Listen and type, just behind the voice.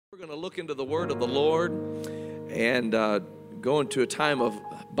We're going to look into the Word of the Lord and go into a time of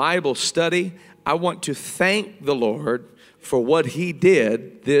Bible study. I want to thank the Lord for what He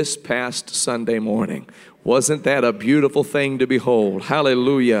did this past Sunday morning. Wasn't that a beautiful thing to behold?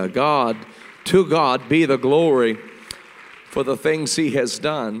 Hallelujah. To God be the glory for the things He has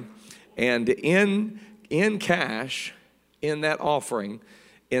done. And in cash, in that offering,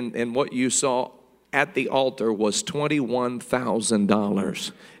 in what you saw at the altar was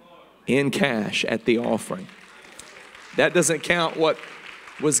 $21,000 in cash at the offering. That doesn't count what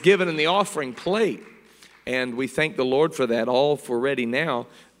was given in the offering plate. And we thank the Lord for that, all for ready now.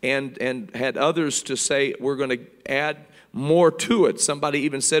 And had others to say, we're going to add more to it. Somebody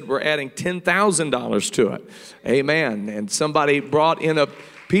even said we're adding $10,000 to it. Amen. And somebody brought in a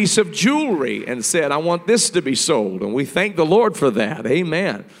piece of jewelry and said, I want this to be sold. And we thank the Lord for that.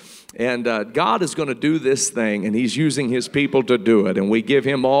 Amen. And God is going to do this thing, and He's using His people to do it. And we give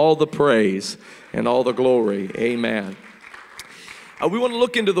Him all the praise and all the glory. Amen. We want to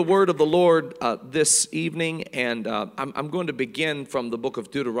look into the Word of the Lord this evening, and I'm going to begin from the book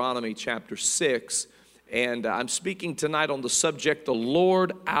of Deuteronomy chapter 6. And I'm speaking tonight on the subject, the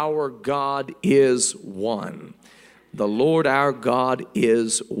Lord our God is one. The Lord our God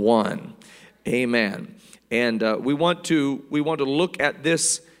is one. Amen. And we want to look at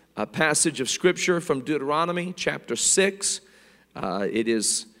this passage of Scripture from Deuteronomy chapter 6. It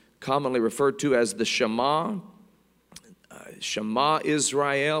is commonly referred to as the Shema. Shema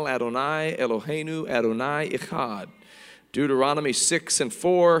Israel, Adonai Eloheinu, Adonai Echad. Deuteronomy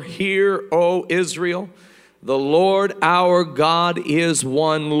 6:4. Hear, O Israel, the Lord our God is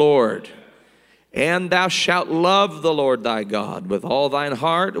one Lord. And thou shalt love the Lord thy God with all thine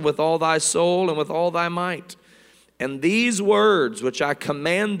heart, with all thy soul, and with all thy might. And these words which I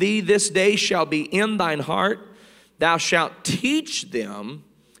command thee this day shall be in thine heart. Thou shalt teach them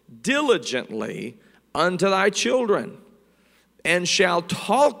diligently unto thy children, and shalt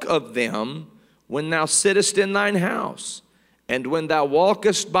talk of them when thou sittest in thine house, and when thou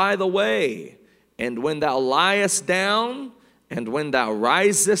walkest by the way, and when thou liest down, and when thou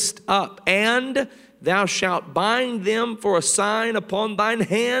risest up. And thou shalt bind them for a sign upon thine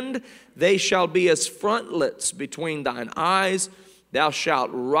hand. They shall be as frontlets between thine eyes. Thou shalt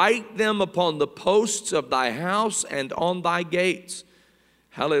write them upon the posts of thy house and on thy gates.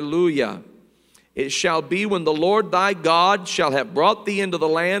 Hallelujah. It shall be when the Lord thy God shall have brought thee into the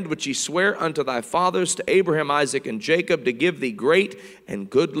land which he sware unto thy fathers, to Abraham, Isaac, and Jacob, to give thee great and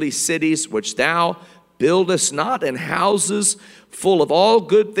goodly cities, which thou buildest not, and houses full of all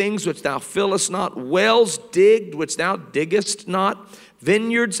good things, which thou fillest not, wells digged, which thou diggest not,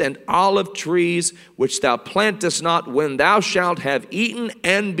 vineyards and olive trees, which thou plantest not. When thou shalt have eaten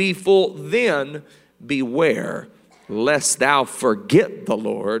and be full, then beware lest thou forget the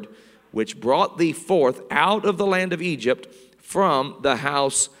Lord, which brought thee forth out of the land of Egypt from the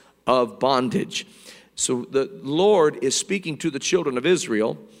house of bondage. So the Lord is speaking to the children of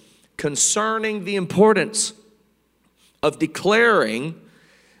Israel concerning the importance of declaring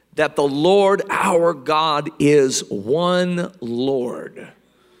that the Lord our God is one Lord.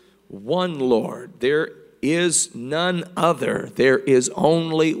 One Lord. There is none other. There is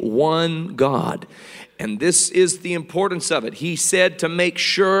only one God. And this is the importance of it. He said to make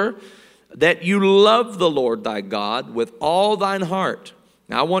sure that you love the Lord thy God with all thine heart.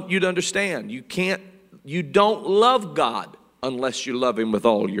 Now I want you to understand, you don't love God unless you love Him with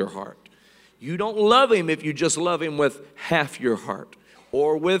all your heart. You don't love Him if you just love Him with half your heart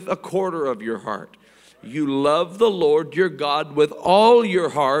or with a quarter of your heart. You love the Lord your God with all your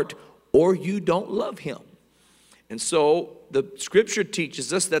heart, or you don't love Him. And so the Scripture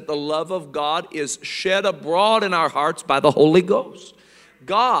teaches us that the love of God is shed abroad in our hearts by the Holy Ghost.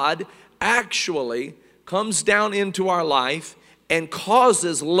 God actually comes down into our life and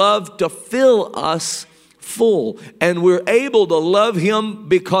causes love to fill us full. And we're able to love Him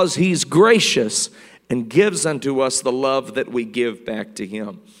because He's gracious and gives unto us the love that we give back to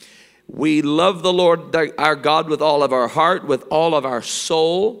Him. We love the Lord our God with all of our heart, with all of our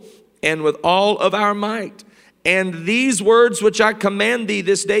soul, and with all of our might. And these words which I command thee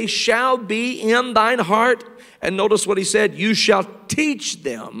this day shall be in thine heart. And notice what He said, you shall teach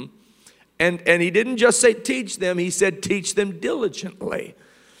them. And He didn't just say teach them, He said teach them diligently.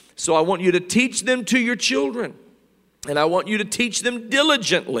 So I want you to teach them to your children. And I want you to teach them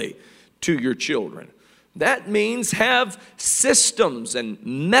diligently to your children. That means have systems and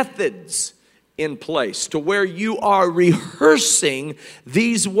methods in place to where you are rehearsing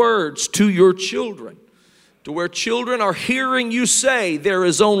these words to your children. To where children are hearing you say, there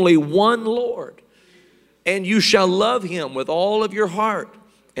is only one Lord. And you shall love Him with all of your heart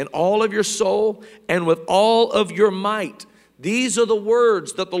and all of your soul, and with all of your might. These are the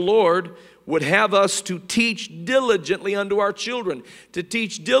words that the Lord would have us to teach diligently unto our children. To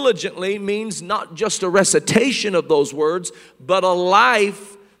teach diligently means not just a recitation of those words, but a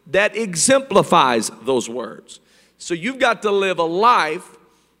life that exemplifies those words. So you've got to live a life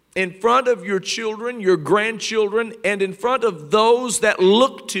in front of your children, your grandchildren, and in front of those that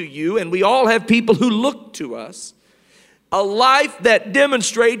look to you, and we all have people who look to us, a life that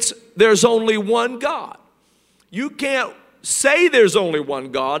demonstrates there's only one God. You can't say there's only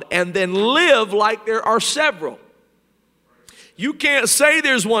one God and then live like there are several. You can't say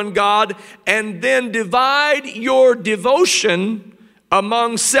there's one God and then divide your devotion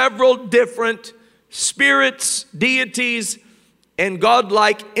among several different spirits, deities, and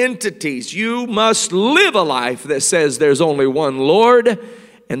godlike entities. You must live a life that says there's only one Lord,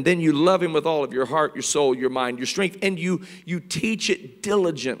 and then you love Him with all of your heart, your soul, your mind, your strength, and you teach it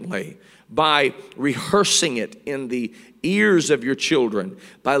diligently by rehearsing it in the ears of your children,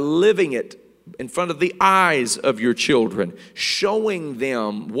 by living it in front of the eyes of your children, showing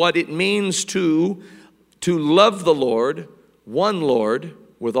them what it means to love the Lord, one Lord,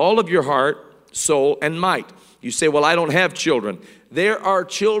 with all of your heart, soul, and might. You say, well, I don't have children. There are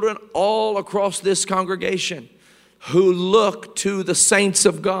children all across this congregation who look to the saints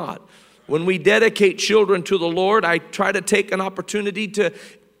of God. When we dedicate children to the Lord, I try to take an opportunity to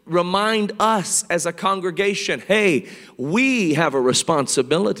remind us as a congregation, hey, we have a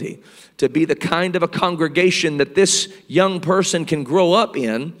responsibility to be the kind of a congregation that this young person can grow up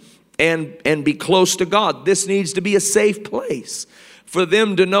in and be close to God. This needs to be a safe place for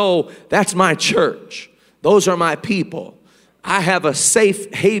them to know that's my church. Those are my people. I have a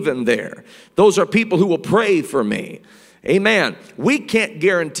safe haven there. Those are people who will pray for me. Amen. We can't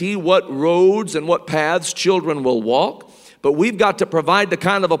guarantee what roads and what paths children will walk, but we've got to provide the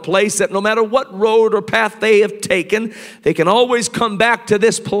kind of a place that no matter what road or path they have taken, they can always come back to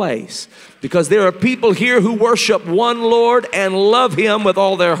this place, because there are people here who worship one Lord and love Him with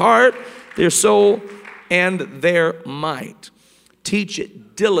all their heart, their soul, and their might. Teach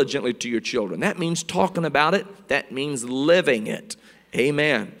it diligently to your children. That means talking about it. That means living it.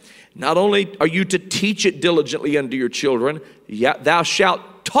 Amen. Not only are you to teach it diligently unto your children, yet thou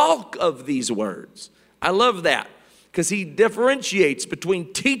shalt talk of these words. I love that, because he differentiates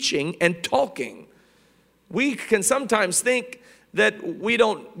between teaching and talking. We can sometimes think that we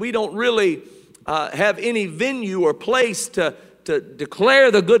don't really have any venue or place to declare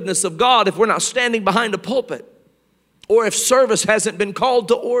the goodness of God if we're not standing behind a pulpit, or if service hasn't been called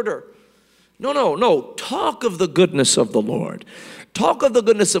to order. No. Talk of the goodness of the Lord. Talk of the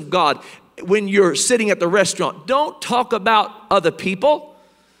goodness of God when you're sitting at the restaurant. Don't talk about other people.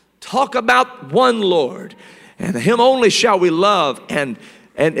 Talk about one Lord. And Him only shall we love, and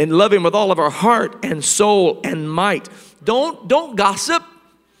love Him with all of our heart and soul and might. Don't gossip.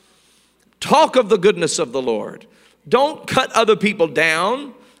 Talk of the goodness of the Lord. Don't cut other people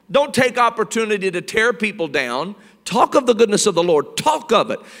down. Don't take opportunity to tear people down. Talk of the goodness of the Lord. Talk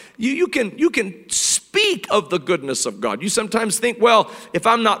of it. You can speak of the goodness of God. You sometimes think, well, if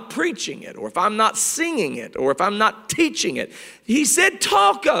I'm not preaching it, or if I'm not singing it, or if I'm not teaching it. He said,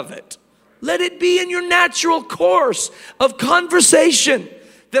 talk of it. Let it be in your natural course of conversation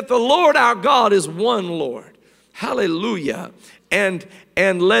that the Lord our God is one Lord. Hallelujah. And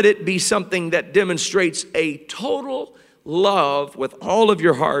let it be something that demonstrates a total love with all of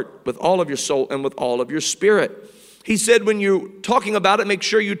your heart, with all of your soul, and with all of your spirit. He said when you're talking about it, make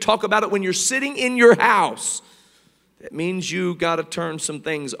sure you talk about it when you're sitting in your house. That means you got to turn some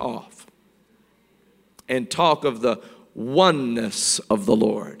things off and talk of the oneness of the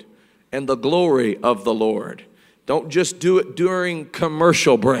Lord and the glory of the Lord. Don't just do it during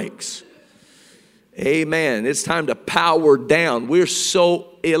commercial breaks. Amen. It's time to power down. We're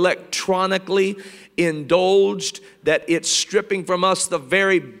so electronically indulged that it's stripping from us the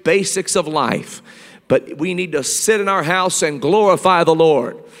very basics of life. But we need to sit in our house and glorify the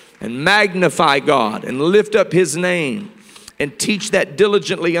Lord and magnify God and lift up His name and teach that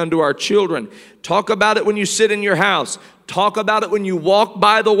diligently unto our children. Talk about it when you sit in your house. Talk about it when you walk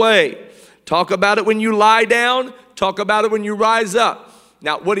by the way. Talk about it when you lie down. Talk about it when you rise up.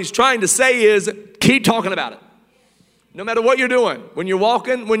 Now, what he's trying to say is keep talking about it. No matter what you're doing, when you're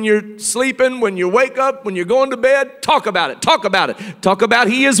walking, when you're sleeping, when you wake up, when you're going to bed, talk about it. Talk about it. Talk about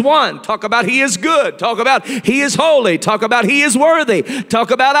He is one. Talk about He is good. Talk about He is holy. Talk about He is worthy.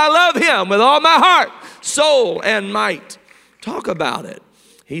 Talk about I love Him with all my heart, soul, and might. Talk about it.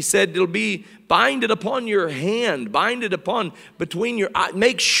 He said it'll be bind it upon your hand, bind it upon between your eyes.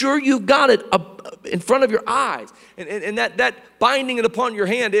 Make sure you've got it up in front of your eyes. And that binding it upon your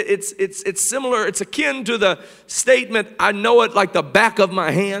hand, it's similar, it's akin to the statement, I know it like the back of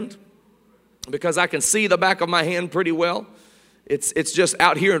my hand, because I can see the back of my hand pretty well. It's just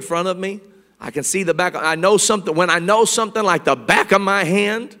out here in front of me. I can see the back. I know something. When I know something like the back of my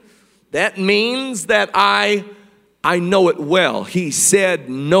hand, that means that I know it well. He said,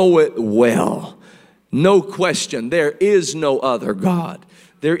 know it well. No question. There is no other God.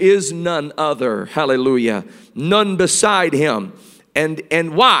 There is none other. Hallelujah. None beside him.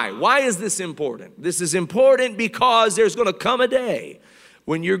 And why? Why is this important? This is important because there's going to come a day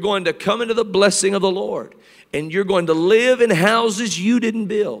when you're going to come into the blessing of the Lord. And you're going to live in houses you didn't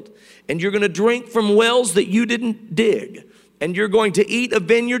build. And you're going to drink from wells that you didn't dig. And you're going to eat of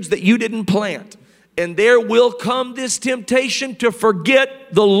vineyards that you didn't plant. And there will come this temptation to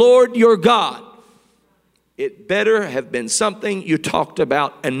forget the Lord your God. It better have been something you talked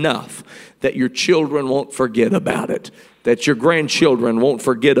about enough that your children won't forget about it, that your grandchildren won't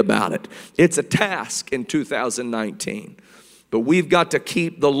forget about it. It's a task in 2019. But we've got to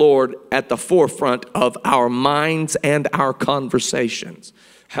keep the Lord at the forefront of our minds and our conversations.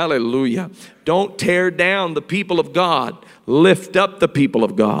 Hallelujah. Don't tear down the people of God. Lift up the people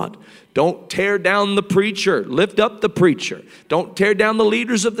of God. Don't tear down the preacher. Lift up the preacher. Don't tear down the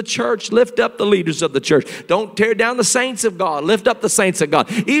leaders of the church. Lift up the leaders of the church. Don't tear down the saints of God. Lift up the saints of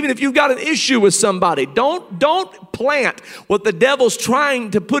God. Even if you've got an issue with somebody, don't plant what the devil's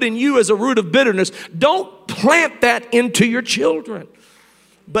trying to put in you as a root of bitterness. Don't plant that into your children.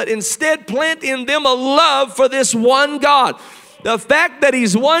 But instead plant in them a love for this one God. The fact that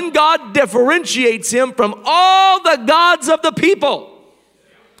he's one God differentiates him from all the gods of the people.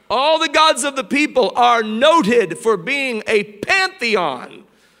 All the gods of the people are noted for being a pantheon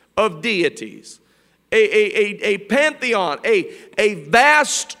of deities. A pantheon, a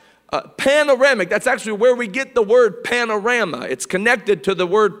vast panoramic. That's actually where we get the word panorama. It's connected to the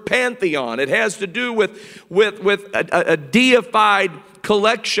word pantheon. It has to do with a deified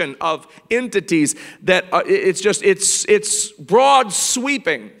collection of entities that it's broad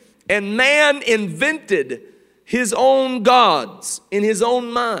sweeping. And man invented his own gods in his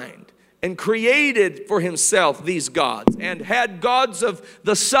own mind and created for himself these gods and had gods of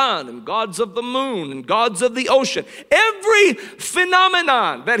the sun and gods of the moon and gods of the ocean. Every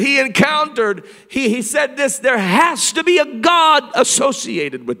phenomenon that he encountered, he said this, there has to be a God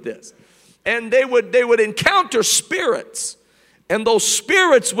associated with this. And they would encounter spirits. And those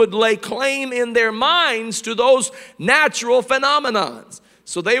spirits would lay claim in their minds to those natural phenomenons.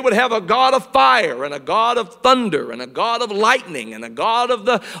 So they would have a God of fire and a God of thunder and a God of lightning and a God of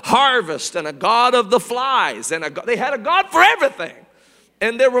the harvest and a God of the flies. And they had a God for everything.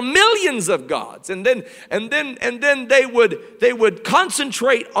 And there were millions of gods. And then they would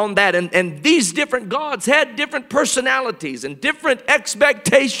concentrate on that. And these different gods had different personalities and different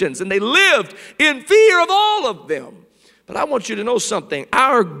expectations. And they lived in fear of all of them. But I want you to know something.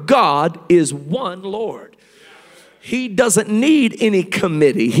 Our God is one Lord. He doesn't need any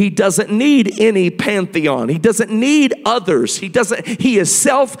committee. He doesn't need any pantheon. He doesn't need others. He is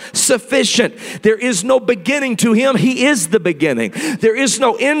self-sufficient. There is no beginning to him. He is the beginning. There is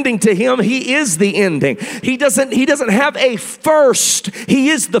no ending to him. He is the ending. He doesn't have a first. He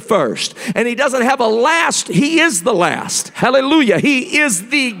is the first. And he doesn't have a last. He is the last. Hallelujah. He is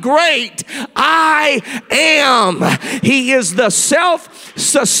the great I am. He is the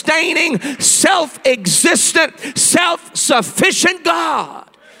self-sustaining, self-existent, self-sufficient God.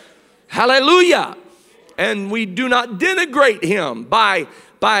 Hallelujah. And we do not denigrate him by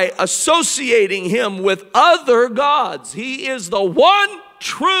associating him with other gods. He is the one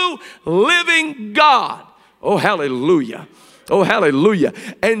true living God. Oh, hallelujah. Oh, hallelujah.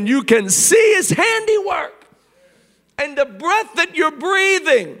 And you can see his handiwork. And the breath that you're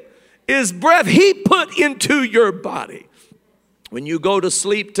breathing is breath he put into your body. When you go to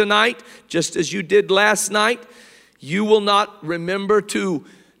sleep tonight, just as you did last night, you will not remember to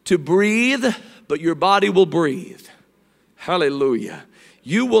breathe, but your body will breathe. Hallelujah.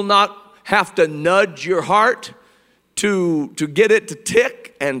 You will not have to nudge your heart to get it to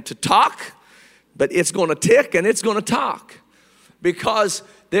tick and to talk, but it's going to tick and it's going to talk. Because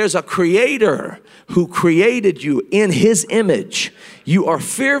there's a creator who created you in his image. You are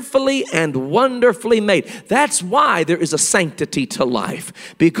fearfully and wonderfully made. That's why there is a sanctity to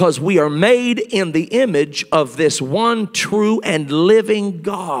life. Because we are made in the image of this one true and living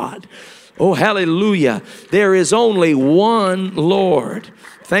God. Oh, hallelujah. There is only one Lord.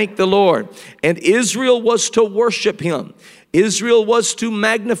 Thank the Lord. And Israel was to worship him. Israel was to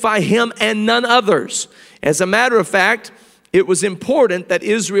magnify him and none others. As a matter of fact, it was important that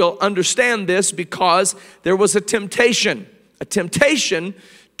Israel understand this because there was a temptation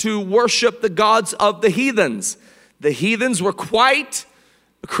to worship the gods of the heathens. The heathens were quite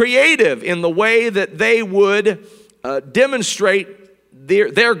creative in the way that they would demonstrate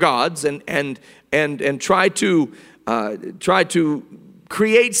their gods and try to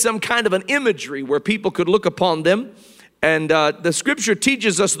create some kind of an imagery where people could look upon them. And the scripture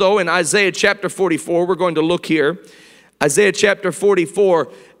teaches us, though, in Isaiah chapter 44, we're going to look here, Isaiah chapter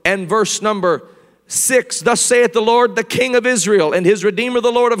 44 and verse number 6, thus saith the Lord, the King of Israel, and his Redeemer,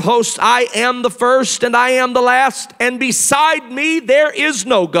 the Lord of hosts, I am the first and I am the last, and beside me there is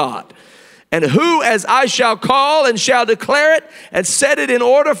no God. And who as I shall call and shall declare it and set it in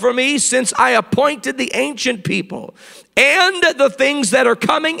order for me, since I appointed the ancient people and the things that are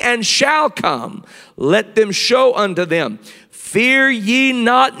coming and shall come, let them show unto them. Fear ye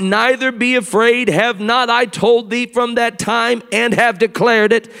not, neither be afraid. Have not I told thee from that time and have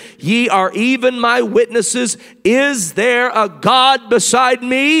declared it? Ye are even my witnesses. Is there a God beside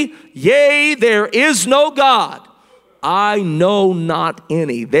me? Yea, there is no God. I know not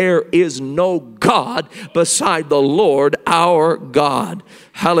any. There is no God beside the Lord our God.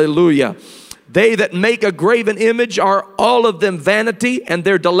 Hallelujah. They that make a graven image are all of them vanity, and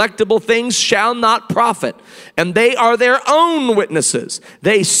their delectable things shall not profit. And they are their own witnesses.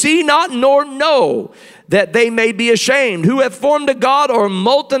 They see not nor know, that they may be ashamed. Who hath formed a god or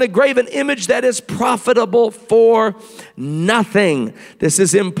molten a graven image that is profitable for nothing? This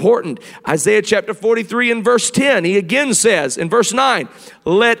is important. Isaiah chapter 43 and verse 10, he again says in verse 9,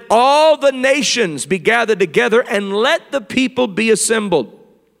 let all the nations be gathered together and let the people be assembled.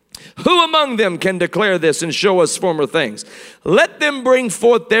 Who among them can declare this and show us former things? Let them bring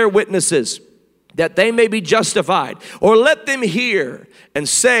forth their witnesses, that they may be justified. Or let them hear and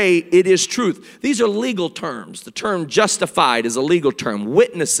say it is truth. These are legal terms. The term justified is a legal term.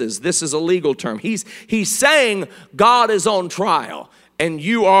 Witnesses, this is a legal term. He's saying God is on trial and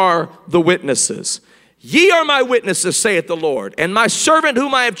you are the witnesses. Ye are my witnesses, saith the Lord, and my servant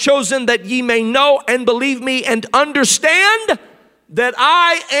whom I have chosen, that ye may know and believe me and understand that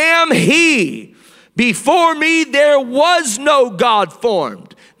I am he. Before me there was no God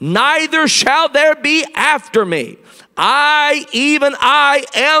formed, neither shall there be after me. Even I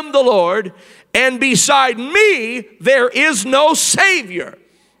am the Lord, and beside me there is no Savior.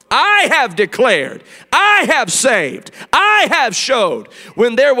 I have declared, I have saved, I have showed,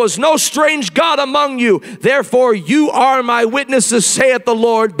 when there was no strange God among you. Therefore you are my witnesses, saith the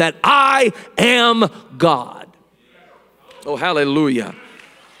Lord, that I am God. Oh, hallelujah.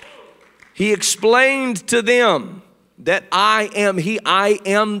 He explained to them that I am he. I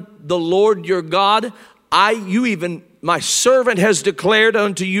am the Lord your God. My servant has declared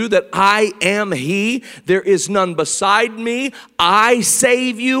unto you that I am he. There is none beside me. I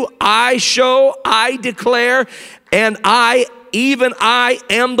save you. I show. I declare. And I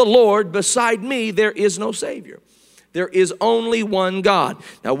am the Lord. Beside me, there is no Savior. There is only one God.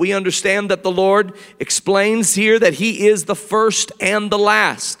 Now we understand that the Lord explains here that he is the first and the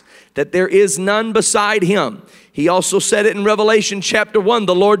last, that there is none beside him. He also said it in Revelation chapter 1,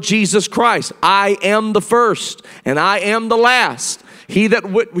 the Lord Jesus Christ, I am the first and I am the last. He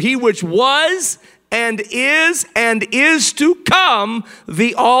which was and is to come,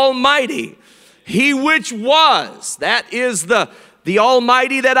 the Almighty. He which was, that is the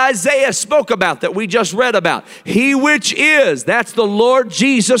Almighty that Isaiah spoke about, that we just read about. He which is, that's the Lord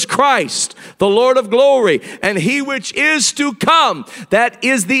Jesus Christ, the Lord of glory. And he which is to come, that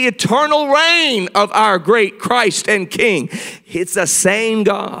is the eternal reign of our great Christ and King. It's the same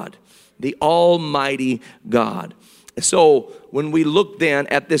God, the Almighty God. So when we look then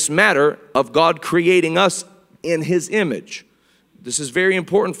at this matter of God creating us in his image, this is very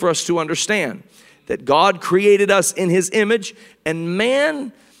important for us to understand. That God created us in his image, and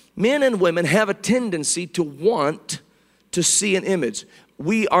men and women have a tendency to want to see an image.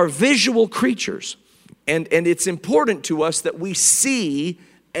 We are visual creatures, and it's important to us that we see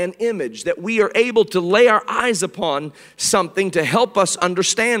an image, that we are able to lay our eyes upon something to help us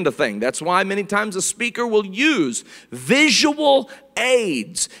understand a thing. That's why many times a speaker will use visual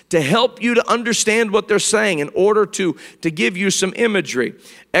aids to help you to understand what they're saying in order to give you some imagery.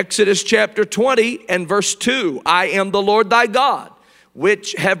 Exodus chapter 20 and verse 2, I am the Lord thy God,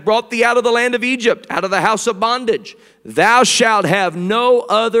 which have brought thee out of the land of Egypt, out of the house of bondage. Thou shalt have no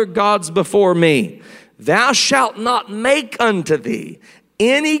other gods before me. Thou shalt not make unto thee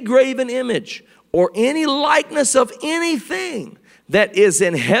any graven image or any likeness of anything that is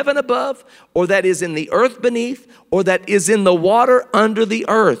in heaven above, or that is in the earth beneath, or that is in the water under the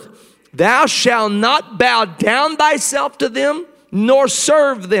earth. Thou shalt not bow down thyself to them, nor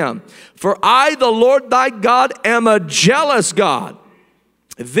serve them. For I, the Lord thy God, am a jealous God,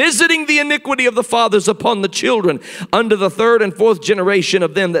 visiting the iniquity of the fathers upon the children unto the third and fourth generation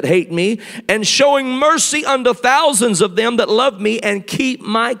of them that hate me, and showing mercy unto thousands of them that love me and keep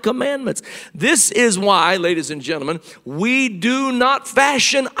my commandments. This is why, ladies and gentlemen, we do not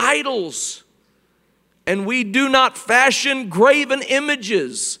fashion idols, and we do not fashion graven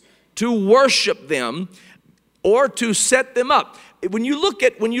images to worship them or to set them up. When you look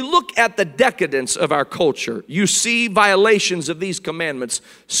at the decadence of our culture, you see violations of these commandments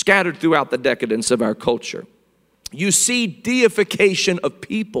scattered throughout the decadence of our culture. You see deification of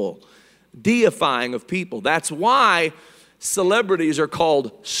people, deifying of people. That's why celebrities are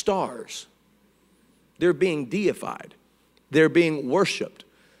called stars. They're being deified. They're being worshiped.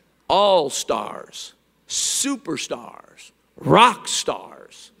 All stars, superstars, rock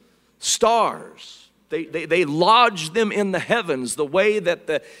stars, stars. They lodge them in the heavens the way that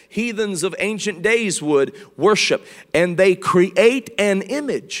the heathens of ancient days would worship. And they create an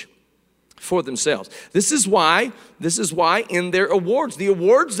image for themselves. This is why in their awards, the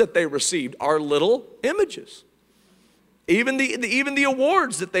awards that they received are little images. Even the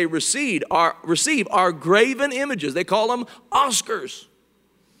awards that they receive are graven images. They call them Oscars.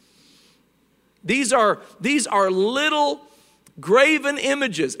 These are little graven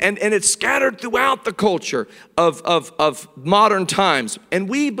images, and it's scattered throughout the culture of modern times. And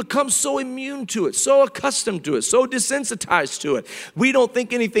we become so immune to it, so accustomed to it, so desensitized to it. We don't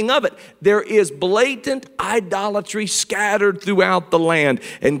think anything of it. There is blatant idolatry scattered throughout the land,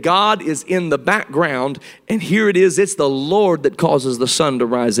 and God is in the background. And here it is. It's the Lord that causes the sun to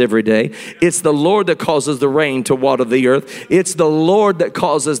rise every day. It's the Lord that causes the rain to water the earth. It's the Lord that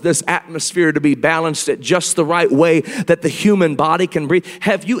causes this atmosphere to be balanced at just the right way that the human body can breathe.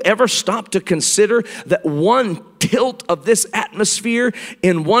 Have you ever stopped to consider that one tilt of this atmosphere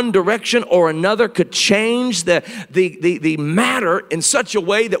in one direction or another could change the matter in such a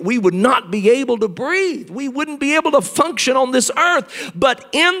way that we would not be able to breathe? We wouldn't be able to function on this earth. But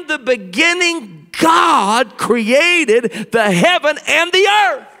in the beginning, God created the heaven and the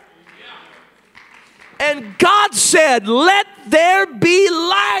earth. And God said, "Let there be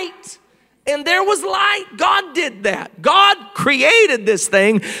light." And there was light. God did that. God created this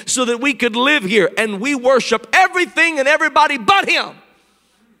thing so that we could live here, and we worship everything and everybody but Him.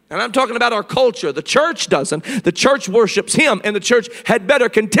 And I'm talking about our culture. The church doesn't. The church worships Him, and the church had better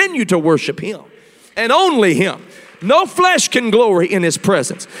continue to worship Him and only Him. No flesh can glory in His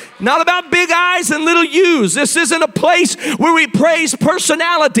presence. Not about big eyes and little U's. This isn't a place where we praise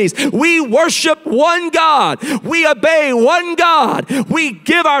personalities. We worship one God. We obey one God. We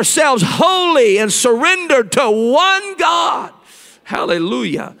give ourselves wholly and surrender to one God.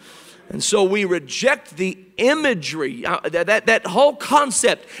 Hallelujah. And so we reject the imagery, that whole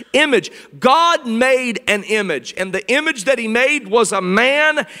concept, image. God made an image, and the image that He made was a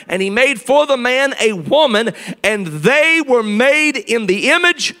man, and He made for the man a woman, and they were made in the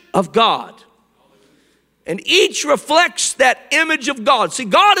image of God. And each reflects that image of God. See,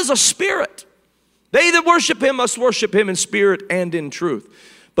 God is a spirit. They that worship Him must worship Him in spirit and in truth.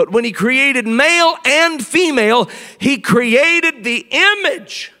 But when He created male and female, He created the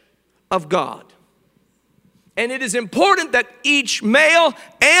image of God. And it is important that each male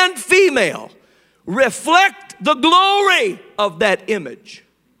and female reflect the glory of that image.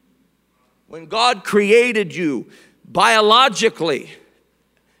 When God created you biologically,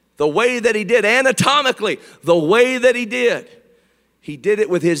 the way that He did, anatomically, the way that He did it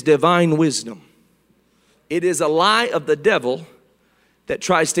with His divine wisdom. It is a lie of the devil that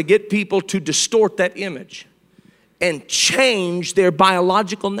tries to get people to distort that image and change their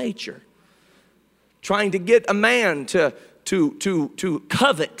biological nature. Trying to get a man to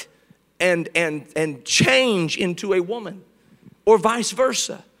covet and change into a woman, or vice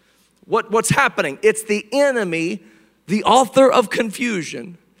versa. What's happening? It's the enemy, the author of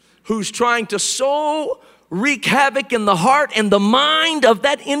confusion, who's trying to so wreak havoc in the heart and the mind of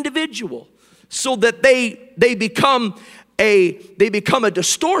that individual, so that they become a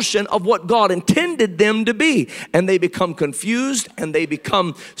distortion of what God intended them to be, and they become confused, and they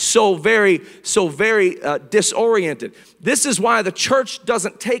become so very disoriented. This is why the church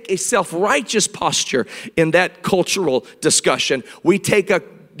doesn't take a self-righteous posture in that cultural discussion. We take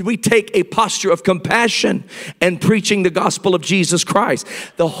we take a posture of compassion and preaching the gospel of Jesus Christ.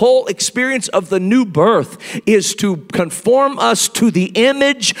 The whole experience of the new birth is to conform us to the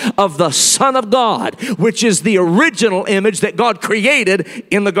image of the Son of God, which is the original image that God created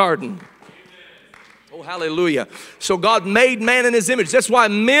in the garden. Oh, hallelujah. So God made man in his image. That's why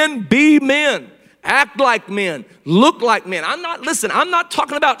men be men. Act like men, look like men. I'm not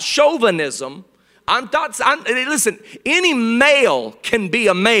talking about chauvinism. Listen, any male can be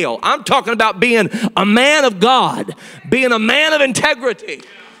a male. I'm talking about being a man of God, being a man of integrity,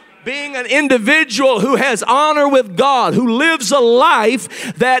 being an individual who has honor with God, who lives a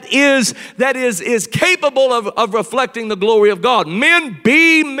life that is capable of reflecting the glory of God. Men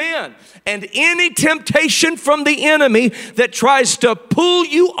be men. And any temptation from the enemy that tries to pull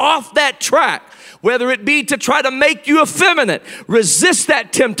you off that track, whether it be to try to make you effeminate, resist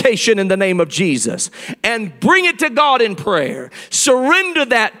that temptation in the name of Jesus and bring it to God in prayer. Surrender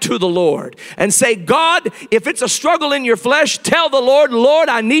that to the Lord and say, God, if it's a struggle in your flesh, tell the Lord, Lord,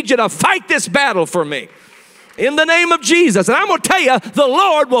 I need you to fight this battle for me in the name of Jesus. And I'm going to tell you, the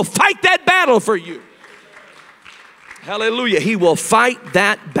Lord will fight that battle for you. Hallelujah. He will fight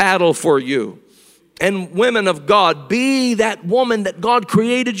that battle for you. And women of God, be that woman that God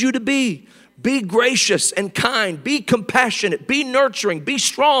created you to be. Be gracious and kind. Be compassionate. Be nurturing. Be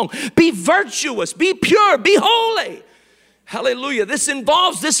strong. Be virtuous. Be pure. Be holy. Hallelujah. This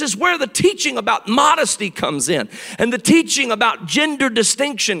is where the teaching about modesty comes in. And the teaching about gender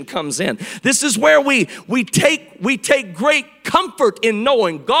distinction comes in. This is where we take great comfort in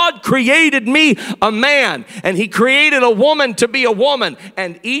knowing God created me a man. And he created a woman to be a woman.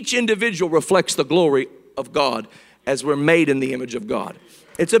 And each individual reflects the glory of God as we're made in the image of God.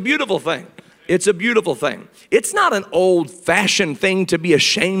 It's a beautiful thing. It's a beautiful thing. It's not an old-fashioned thing to be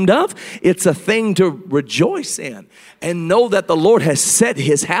ashamed of. It's a thing to rejoice in and know that the Lord has set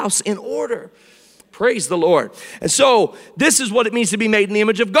his house in order. Praise the Lord. And so this is what it means to be made in the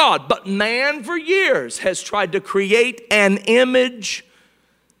image of God. But man for years has tried to create an image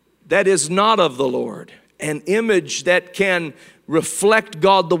that is not of the Lord, an image that can reflect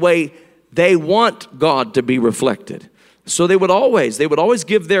God the way they want God to be reflected. So they would always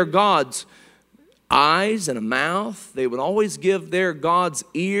give their gods eyes and a mouth. They would always give their gods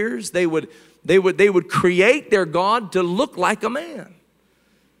ears. They would create their God to look like a man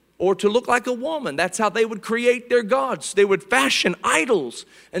or to look like a woman. That's how they would create their gods. They would fashion idols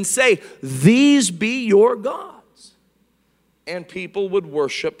and say, these be your gods. And people would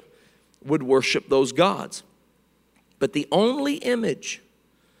worship those gods. But the only image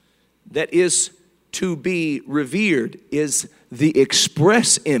that is to be revered is the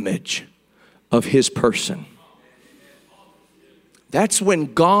express image of his person. That's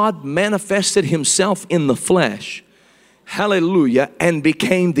when God manifested himself in the flesh, hallelujah, and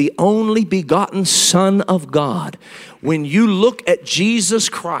became the only begotten Son of God. When you look at Jesus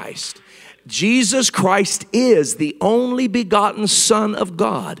Christ is the only begotten Son of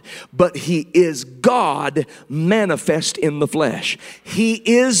God, but he is God manifest in the flesh. He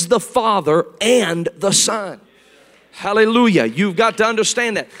is the Father and the Son. Hallelujah. You've got to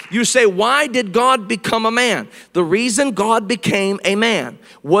understand that. You say, why did God become a man? The reason God became a man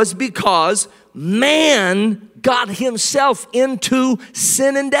was because man got himself into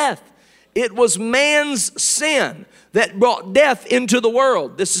sin and death. It was man's sin that brought death into the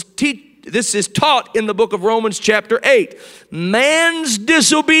world. This is taught in the book of Romans chapter 8. Man's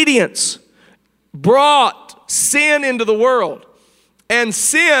disobedience brought sin into the world. And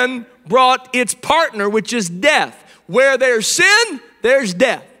sin brought its partner, which is death. Where there's sin, there's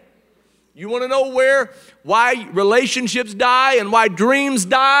death. You want to know why relationships die and why dreams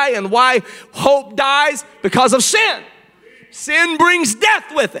die and why hope dies? Because of sin. Sin brings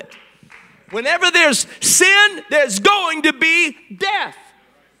death with it. Whenever there's sin, there's going to be death.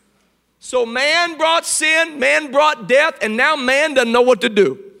 So man brought sin, man brought death, and now man doesn't know what to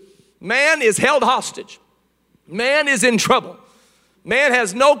do. Man is held hostage. Man is in trouble. Man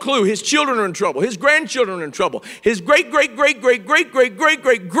has no clue. His children are in trouble. His grandchildren are in trouble. His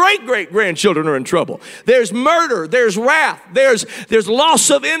great-great-great-great-great-great-great-great-grandchildren are in trouble. There's murder. There's wrath. There's loss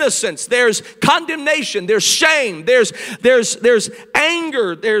of innocence. There's condemnation. There's shame. There's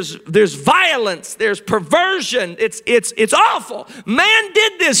anger. There's violence. There's perversion. It's awful. Man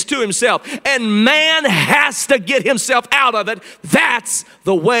did this to himself, and man has to get himself out of it. That's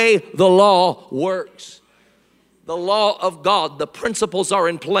the way the law works. The law of God, the principles are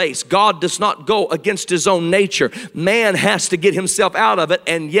in place. God does not go against his own nature. Man has to get himself out of it,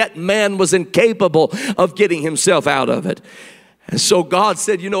 and yet man was incapable of getting himself out of it. And so God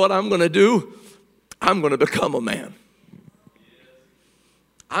said, you know what I'm going to do? I'm going to become a man.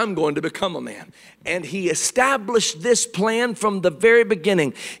 I'm going to become a man. And he established this plan from the very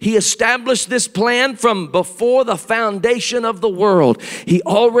beginning. He established this plan from before the foundation of the world. He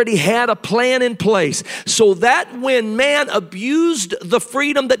already had a plan in place so that when man abused the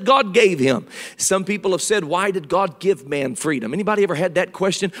freedom that God gave him, some people have said, why did God give man freedom? Anybody ever had that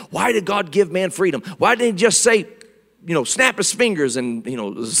question? Why did God give man freedom? Why didn't he just say, snap his fingers and,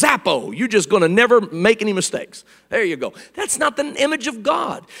 zappo, you're just going to never make any mistakes. There you go. That's not the image of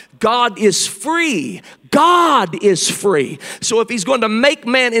God. God is free. God is free. So if he's going to make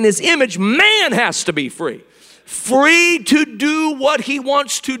man in his image, man has to be free. Free to do what he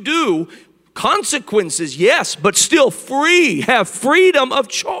wants to do. Consequences, yes, but still free. Have freedom of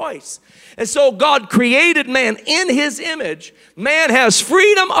choice. And so God created man in his image. Man has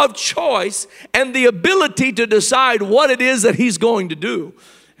freedom of choice and the ability to decide what it is that he's going to do.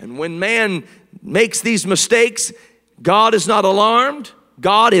 And when man makes these mistakes, God is not alarmed.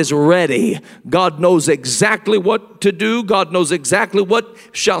 God is ready. God knows exactly what to do. God knows exactly what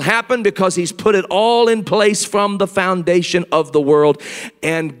shall happen because he's put it all in place from the foundation of the world.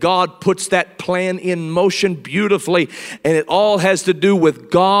 And God puts that plan in motion beautifully. And it all has to do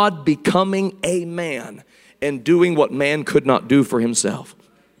with God becoming a man and doing what man could not do for himself.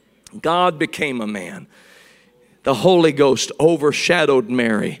 God became a man. The Holy Ghost overshadowed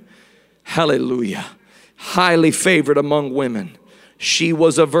Mary. Hallelujah. Highly favored among women. She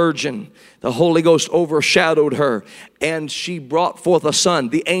was a virgin. The Holy Ghost overshadowed her, and she brought forth a son.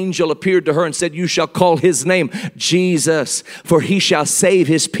 The angel appeared to her and said, you shall call his name Jesus, for he shall save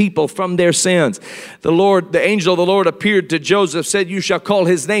his people from their sins. The angel of the Lord appeared to Joseph, said, you shall call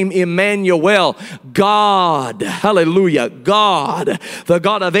his name Emmanuel, God. Hallelujah. God, the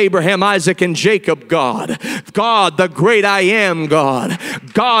God of Abraham, Isaac, and Jacob, God. God, the great I am, God.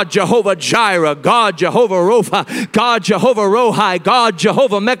 God, Jehovah Jireh. God, Jehovah Rapha. God, Jehovah Rohi. God,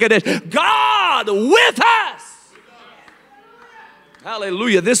 Jehovah Mekadesh. God with us.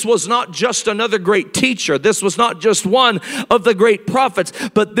 Hallelujah. This was not just another great teacher. This was not just one of the great prophets,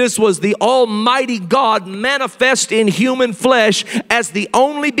 but this was the Almighty God manifest in human flesh as the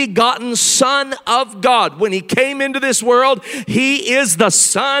only begotten Son of God. When he came into this world, he is the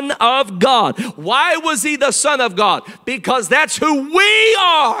Son of God. Why was he the Son of God? Because that's who we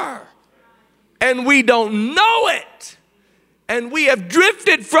are. And we don't know it. And we have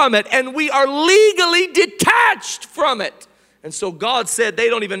drifted from it, and we are legally detached from it. And so God said they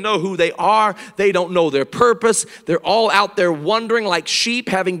don't even know who they are. They don't know their purpose. They're all out there wandering like sheep,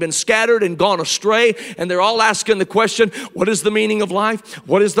 having been scattered and gone astray. And they're all asking the question, what is the meaning of life?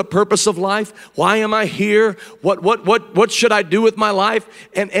 What is the purpose of life? Why am I here? What should I do with my life?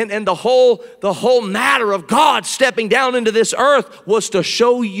 And the whole matter of God stepping down into this earth was to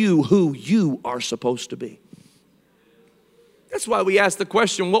show you who you are supposed to be. That's why we ask the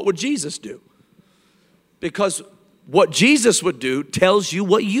question, what would Jesus do? Because what Jesus would do tells you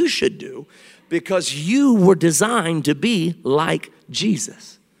what you should do, because you were designed to be like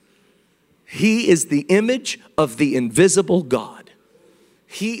Jesus. He is the image of the invisible God.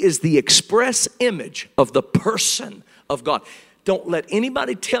 He is the express image of the person of God. Don't let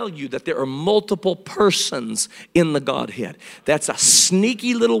anybody tell you that there are multiple persons in the Godhead. That's a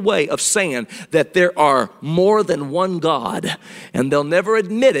sneaky little way of saying that there are more than one God. And they'll never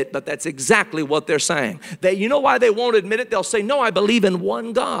admit it, but that's exactly what they're saying. You know why they won't admit it? They'll say, no, I believe in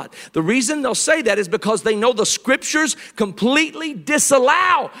one God. The reason they'll say that is because they know the scriptures completely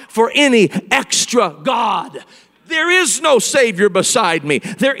disallow for any extra God. There is no Savior beside me.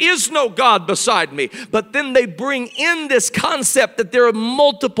 There is no God beside me. But then they bring in this concept that there are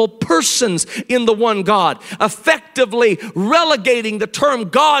multiple persons in the one God, effectively relegating the term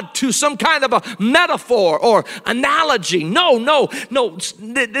God to some kind of a metaphor or analogy. No.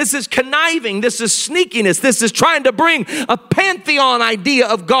 This is conniving. This is sneakiness. This is trying to bring a pantheon idea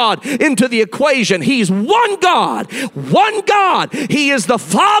of God into the equation. He's one God. One God. He is the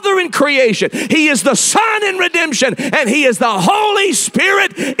Father in creation. He is the Son in redemption. And he is the Holy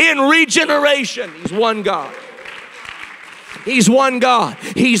Spirit in regeneration. He's one God. He's one God.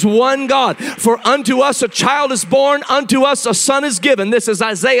 He's one God. For unto us a child is born, unto us a son is given. This is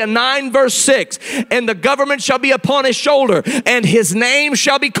Isaiah 9 verse 6. And the government shall be upon his shoulder, and his name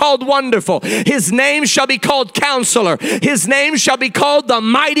shall be called Wonderful. His name shall be called Counselor. His name shall be called the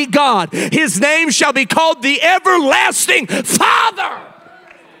Mighty God. His name shall be called the Everlasting Father.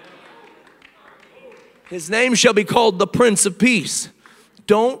 His name shall be called the Prince of Peace.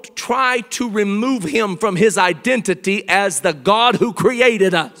 Don't try to remove him from his identity as the God who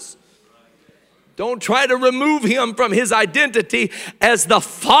created us. Don't try to remove him from his identity as the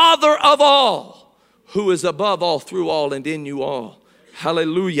Father of all, who is above all, through all, and in you all.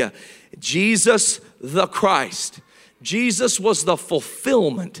 Hallelujah. Jesus the Christ. Jesus was the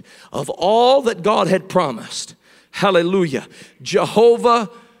fulfillment of all that God had promised. Hallelujah. Jehovah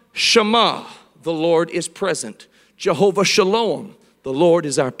Shammah, the Lord is present. Jehovah Shalom, the Lord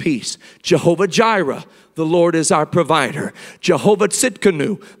is our peace. Jehovah Jireh, the Lord is our provider. Jehovah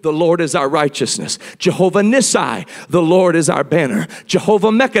Tzidkenu, the Lord is our righteousness. Jehovah Nissi, the Lord is our banner.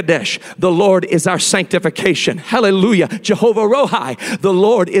 Jehovah Mekadesh, the Lord is our sanctification. Hallelujah. Jehovah Rohi, the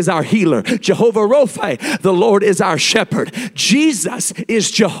Lord is our healer. Jehovah Rophi, the Lord is our shepherd. Jesus is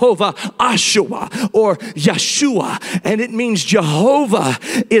Jehovah Ashua or Yeshua, and it means Jehovah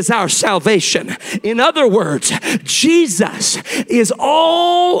is our salvation. In other words, Jesus is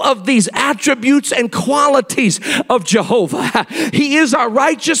all of these attributes and qualities of Jehovah. He is our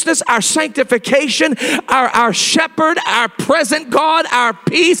righteousness, our sanctification, our shepherd, our present God, our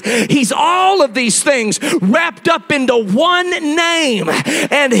peace. He's all of these things wrapped up into one name,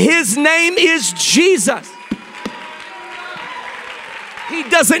 and his name is Jesus. He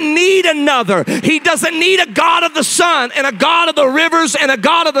doesn't need another. He doesn't need a God of the sun and a God of the rivers and a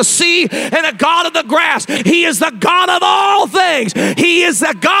God of the sea and a God of the grass. He is the God of all things. He is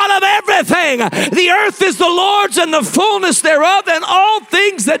the God of everything. The earth is the Lord's and the fullness thereof and all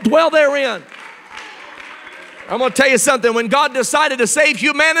things that dwell therein. I'm going to tell you something. When God decided to save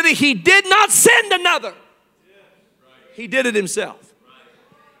humanity, he did not send another. He did it himself.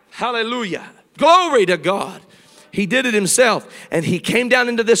 Hallelujah. Glory to God. He did it himself, and he came down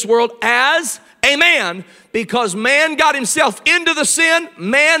into this world as a man because man got himself into the sin.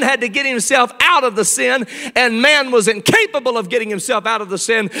 Man had to get himself out of the sin, and man was incapable of getting himself out of the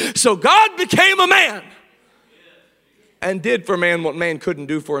sin. So God became a man and did for man what man couldn't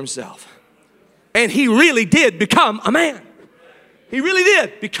do for himself. And he really did become a man. He really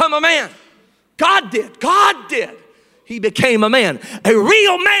did become a man. God did. God did. He became a man, a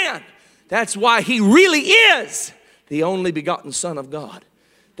real man. That's why he really is the only begotten Son of God.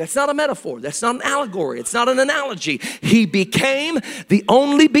 That's not a metaphor. That's not an allegory. It's not an analogy. He became the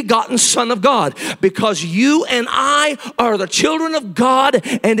only begotten Son of God because you and I are the children of God,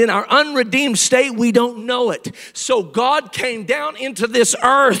 and in our unredeemed state, we don't know it. So God came down into this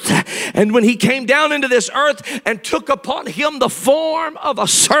earth, and when he came down into this earth and took upon him the form of a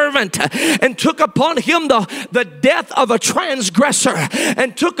servant and took upon him the death of a transgressor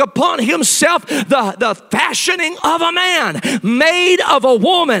and took upon himself the fashioning of a man made of a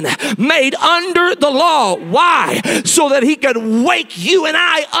woman, made under the law. Why? So that he could wake you and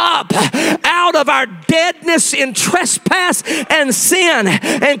I up out of our deadness in trespass and sin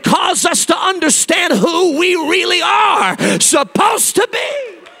and cause us to understand who we really are supposed to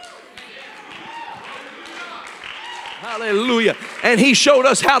be. Hallelujah. And he showed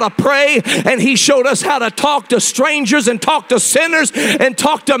us how to pray, and he showed us how to talk to strangers and talk to sinners and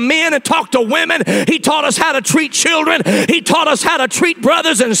talk to men and talk to women. He taught us how to treat children. He taught us how to treat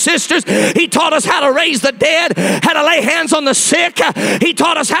brothers and sisters. He taught us how to raise the dead, how to lay hands on the sick. He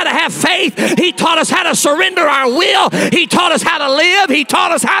taught us how to have faith. He taught us how to surrender our will. He taught us how to live. He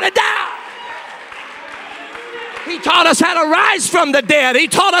taught us how to die. He taught us how to rise from the dead. He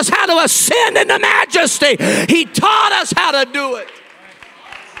taught us how to ascend into majesty. He taught us how to do it.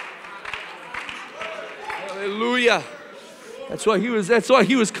 Hallelujah. That's why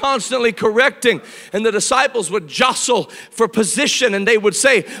he was constantly correcting. And the disciples would jostle for position, and they would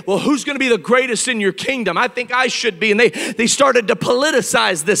say, well, who's going to be the greatest in your kingdom? I think I should be. And they started to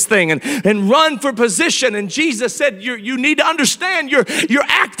politicize this thing and run for position. And Jesus said, you need to understand you're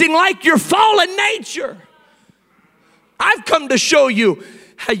acting like your fallen nature. I've come to show you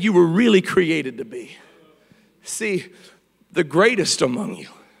how you were really created to be. See, the greatest among you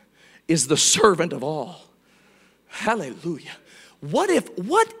is the servant of all. Hallelujah. What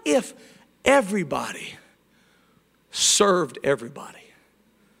if everybody served everybody?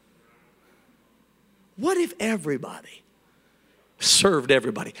 What if everybody served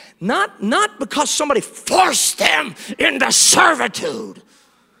everybody? Not because somebody forced them into servitude,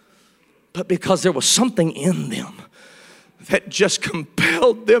 but because there was something in them that just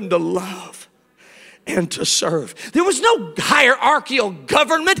compelled them to love and to serve. There was no hierarchical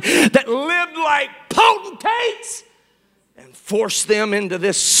government that lived like potentates and forced them into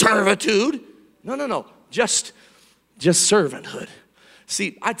this servitude. No. Just servanthood.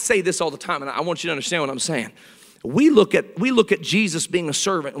 See, I'd say this all the time, and I want you to understand what I'm saying. We look at Jesus being a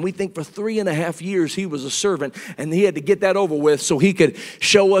servant, and we think for 3.5 years he was a servant, and he had to get that over with so he could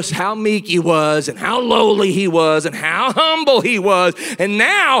show us how meek he was and how lowly he was and how humble he was. And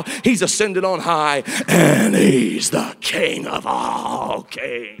now he's ascended on high, and he's the King of all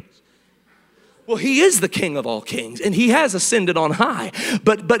kings. Well, he is the King of all kings, and he has ascended on high.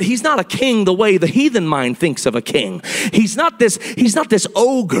 But he's not a king the way the heathen mind thinks of a king. He's not this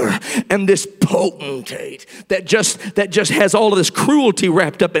ogre and this potentate that just has all of this cruelty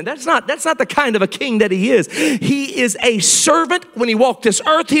wrapped up in. That's not the kind of a king that he is. He is a servant. When he walked this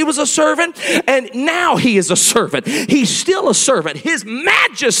earth, he was a servant, and now he is a servant. He's still a servant. His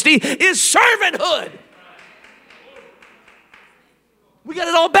majesty is servanthood. We got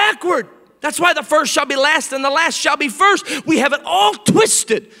it all backward. That's why the first shall be last and the last shall be first. We have it all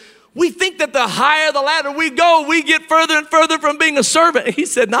twisted. We think that the higher the ladder we go, we get further and further from being a servant. He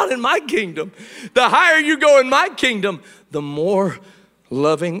said, not in my kingdom. The higher you go in my kingdom, the more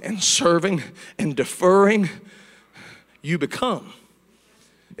loving and serving and deferring you become.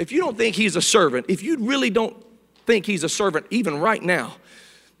 If you don't think he's a servant, if you really don't think he's a servant even right now,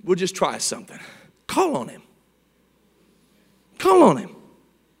 we'll just try something. Call on him. Call on him.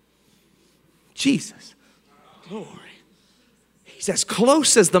 Jesus, glory. He's as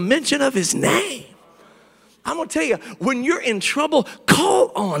close as the mention of his name. I'm going to tell you, when you're in trouble,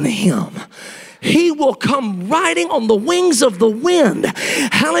 call on him. He will come riding on the wings of the wind.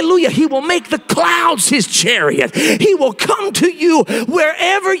 Hallelujah. He will make the clouds his chariot. He will come to you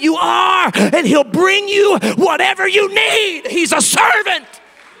wherever you are, and he'll bring you whatever you need. He's a servant.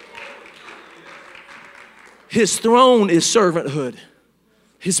 His throne is servanthood.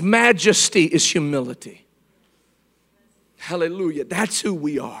 His majesty is humility. Hallelujah. That's who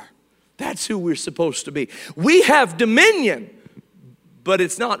we are. That's who we're supposed to be. We have dominion, but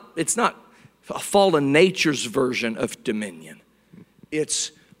it's not a fallen nature's version of dominion.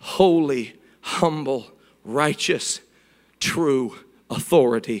 It's holy, humble, righteous, true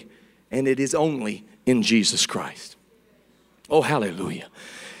authority, and it is only in Jesus Christ. Oh, hallelujah.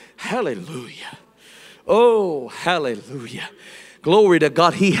 Hallelujah. Oh, hallelujah. Glory to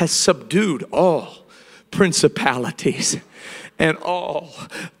God. He has subdued all principalities and all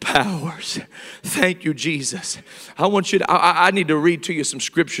powers. Thank you, Jesus. I want you to, I need to read to you some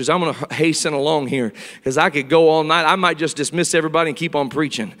scriptures. I'm going to hasten along here because I could go all night. I might just dismiss everybody and keep on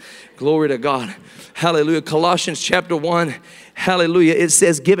preaching. Glory to God. Hallelujah. Colossians chapter 1. Hallelujah. It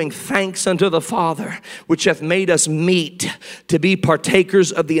says, giving thanks unto the Father, which hath made us meet to be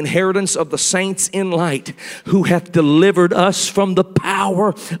partakers of the inheritance of the saints in light, who hath delivered us from the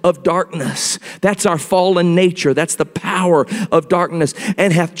power of darkness. That's our fallen nature. That's the power of darkness,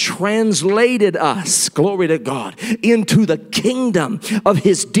 and hath translated us, glory to God, into the kingdom of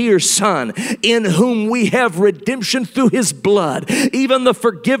his dear Son, in whom we have redemption through his blood, even the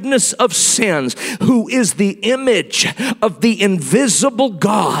forgiveness of sins, who is the image of the invisible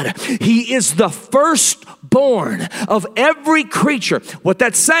God. He is the firstborn of every creature. What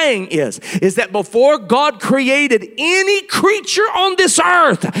that's saying is that before God created any creature on this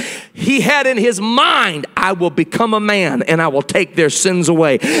earth, he had in his mind, I will become a man and I will take their sins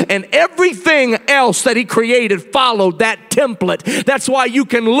away. And everything else that he created followed that template. That's why you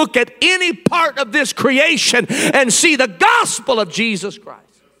can look at any part of this creation and see the gospel of Jesus Christ.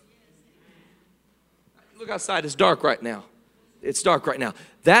 Look outside, it's dark right now. It's dark right now.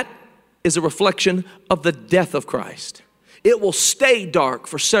 That is a reflection of the death of Christ. It will stay dark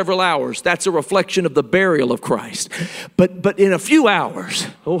for several hours. That's a reflection of the burial of Christ. But in a few hours,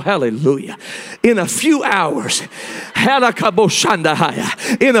 oh hallelujah, in a few hours, in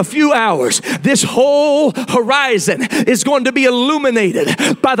a few hours, this whole horizon is going to be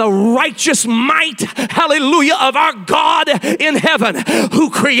illuminated by the righteous might, hallelujah, of our God in heaven, who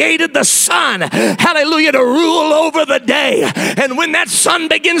created the sun, hallelujah, to rule over the day. And when that sun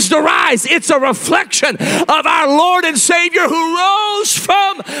begins to rise, it's a reflection of our Lord and Savior, who rose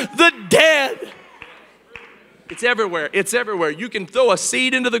from the dead. It's everywhere. It's everywhere. You can throw a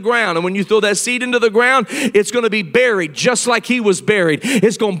seed into the ground, and when you throw that seed into the ground, it's going to be buried just like he was buried.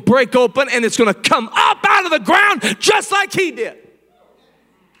 It's going to break open, and it's going to come up out of the ground just like he did.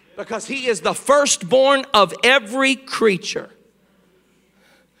 Because he is the firstborn of every creature.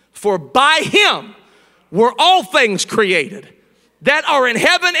 For by him were all things created, that are in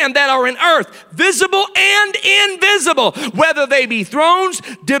heaven and that are in earth, visible and invisible, whether they be thrones,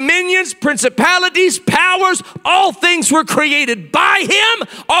 dominions, principalities, powers, all things were created by him,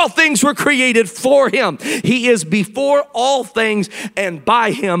 all things were created for him. He is before all things, and by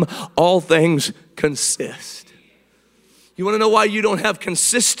him all things consist. You want to know why you don't have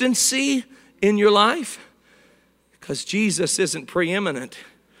consistency in your life? Because Jesus isn't preeminent.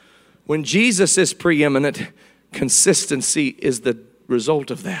 When Jesus is preeminent, consistency is the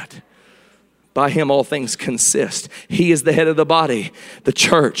result of that. By him all things consist. He is the head of the body, the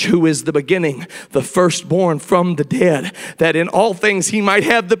church, who is the beginning, the firstborn from the dead, that in all things he might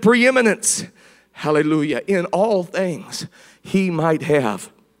have the preeminence. hallelujah, in all things, he might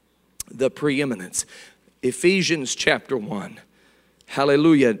have the preeminence. Ephesians chapter 1.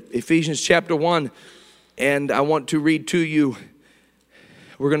 Hallelujah. Ephesians chapter 1. And I want to read to you.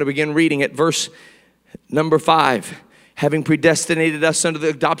 We're going to begin reading at verse number 5. Having predestinated us unto the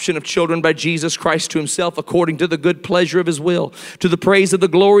adoption of children by Jesus Christ to himself, according to the good pleasure of his will, to the praise of the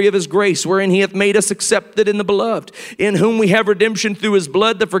glory of his grace, wherein he hath made us accepted in the beloved, in whom we have redemption through his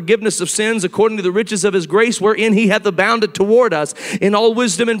blood, the forgiveness of sins, according to the riches of his grace, wherein he hath abounded toward us in all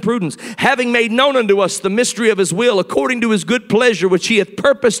wisdom and prudence, having made known unto us the mystery of his will, according to his good pleasure, which he hath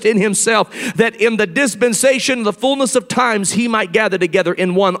purposed in himself, that in the dispensation of the fullness of times he might gather together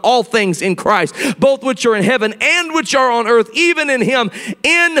in one all things in Christ, both which are in heaven and which are on earth, even in him,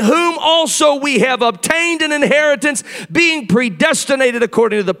 in whom also we have obtained an inheritance, being predestinated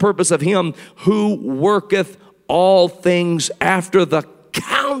according to the purpose of him who worketh all things after the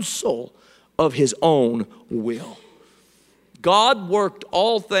counsel of his own will. God worked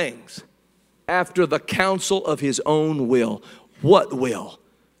all things after the counsel of his own will. What will?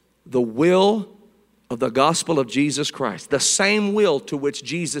 The will of the gospel of Jesus Christ. The same will to which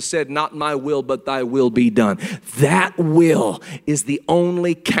Jesus said, not my will, but thy will be done. That will is the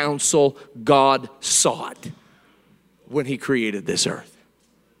only counsel God sought when he created this earth.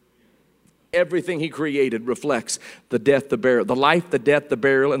 Everything he created reflects the death, the burial, the life, the death, the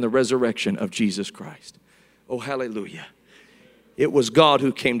burial, and the resurrection of Jesus Christ. Oh, hallelujah. It was God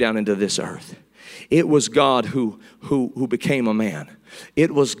who came down into this earth. It was God who became a man.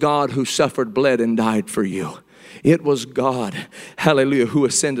 It was God who suffered, bled, and died for you. It was God, hallelujah, who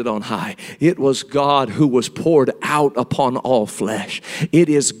ascended on high. It was God who was poured out upon all flesh. It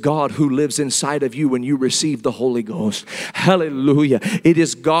is God who lives inside of you when you receive the Holy Ghost. Hallelujah. It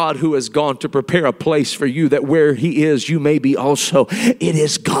is God who has gone to prepare a place for you, that where he is, you may be also. It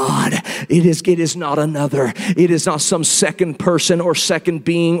is God. It is not another. It is not some second person or second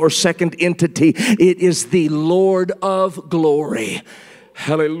being or second entity. It is the Lord of glory.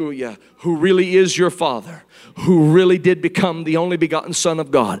 Hallelujah. Who really is your Father, who really did become the only begotten Son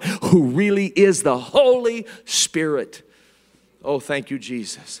of God, who really is the Holy Spirit. Oh, thank you,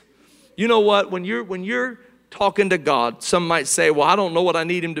 Jesus. You know what? When you're talking to God, some might say, well, I don't know what I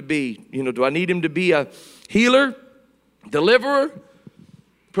need him to be. You know, do I need him to be a healer, deliverer,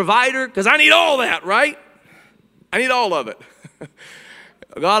 provider? Because I need all that, right? I need all of it.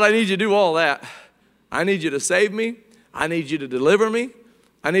 God, I need you to do all that. I need you to save me. I need you to deliver me.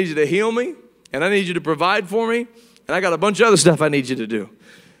 I need you to heal me. And I need you to provide for me. And I got a bunch of other stuff I need you to do.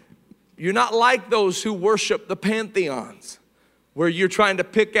 You're not like those who worship the pantheons, where you're trying to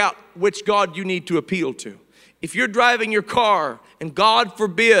pick out which God you need to appeal to. If you're driving your car, and God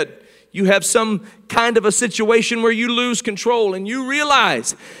forbid, you have some kind of a situation where you lose control, and you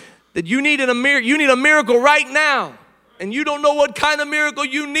realize that you need a miracle right now, and you don't know what kind of miracle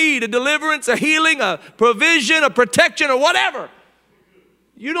you need, a deliverance, a healing, a provision, a protection, or whatever.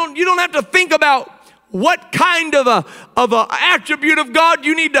 You don't have to think about what kind of a attribute of God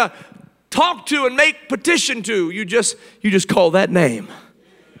you need to talk to and make petition to. You just call that name,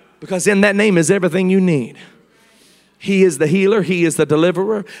 because in that name is everything you need. He is the healer. He is the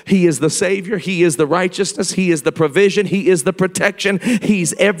deliverer. He is the Savior. He is the righteousness. He is the provision. He is the protection.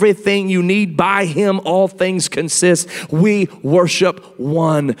 He's everything you need. By him, all things consist. We worship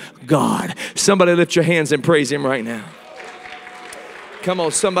one God. Somebody lift your hands and praise him right now. Come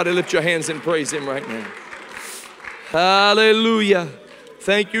on, somebody lift your hands and praise him right now. Hallelujah.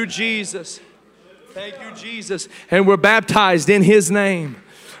 Thank you, Jesus. Thank you, Jesus. And we're baptized in his name.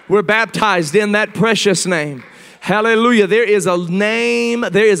 We're baptized in that precious name. Hallelujah. There is a name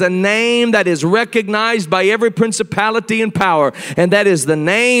that is recognized by every principality and power, and that is the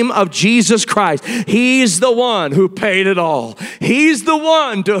name of Jesus Christ. He's the one who paid it all. He's the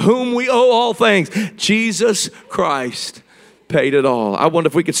one to whom we owe all things. Jesus Christ paid it all. I wonder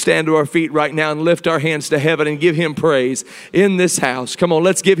if we could stand to our feet right now and lift our hands to heaven and give him praise in this house. Come on,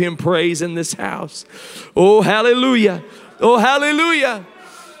 let's give him praise in this house. Oh, hallelujah. Oh, hallelujah.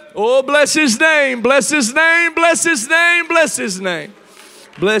 Oh, bless his name, bless his name, bless his name, bless his name.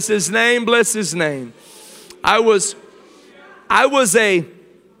 Bless his name, bless his name. I was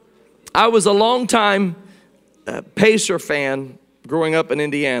a long time Pacer fan growing up in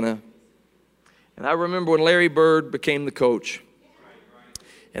Indiana. And I remember when Larry Bird became the coach.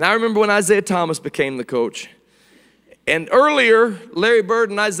 And I remember when Isaiah Thomas became the coach. And earlier, Larry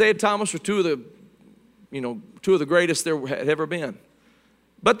Bird and Isaiah Thomas were two of the greatest there had ever been.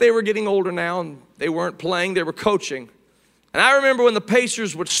 But they were getting older now, and they weren't playing, they were coaching. And I remember when the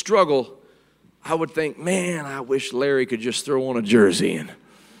Pacers would struggle, I would think, man, I wish Larry could just throw on a jersey. And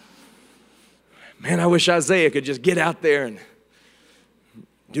Man, I wish Isaiah could just get out there and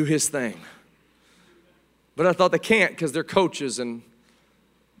do his thing. But I thought they can't because they're coaches and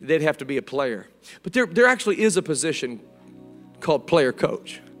they'd have to be a player. But there actually is a position called player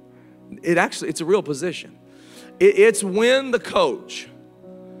coach. It's a real position. It's when the coach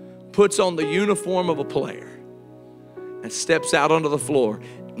puts on the uniform of a player and steps out onto the floor,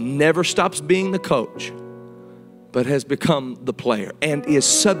 never stops being the coach, but has become the player and is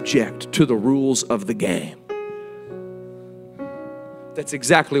subject to the rules of the game. That's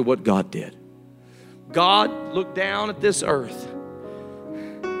exactly what God did. God looked down at this earth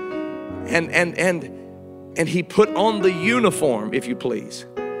and he put on the uniform, if you please,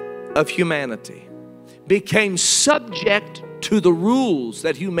 of humanity, became subject to the rules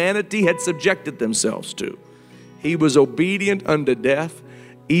that humanity had subjected themselves to. He was obedient unto death,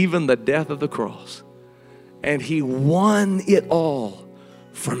 even the death of the cross. And he won it all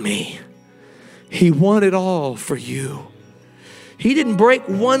for me. He won it all for you. He didn't break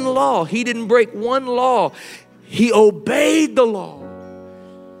one law. He didn't break one law. He obeyed the law.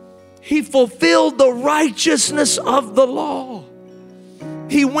 He fulfilled the righteousness of the law.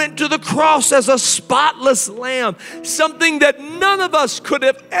 He went to the cross as a spotless lamb, something that none of us could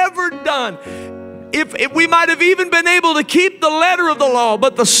have ever done. If we might have even been able to keep the letter of the law,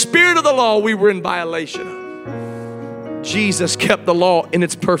 but the spirit of the law we were in violation of. Jesus kept the law in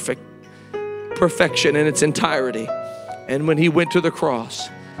its perfection in its entirety. And when he went to the cross,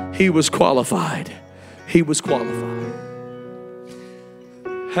 he was qualified. He was qualified.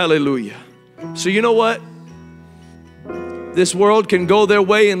 Hallelujah. So you know what? This world can go their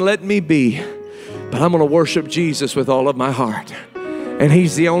way and let me be, but I'm going to worship Jesus with all of my heart. And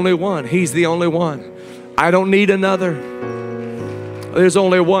he's the only one. He's the only one. I don't need another. There's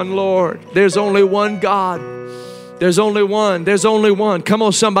only one Lord. There's only one God. There's only one. There's only one. Come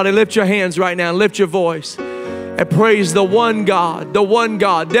on, somebody, lift your hands right now. Lift your voice and praise the one God. The one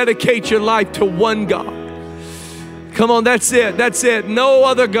God. Dedicate your life to one God. Come on, that's it. That's it. No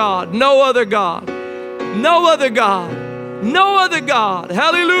other God. No other God. No other God. No other God.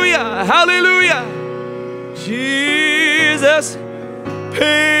 Hallelujah. Hallelujah. Jesus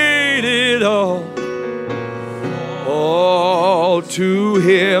paid it all. All to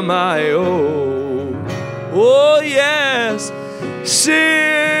him I owe. Oh yes,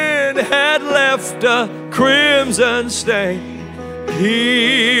 sin had left a crimson stain.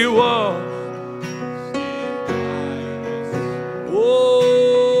 He was.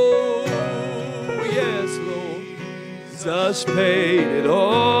 Oh yes, Lord, Jesus paid it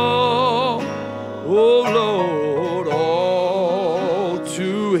all. Oh Lord, all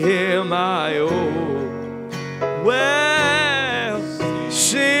to him I owe. Well,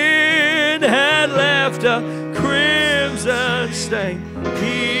 sin had left a crimson stain.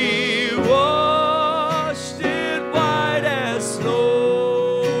 He washed it white as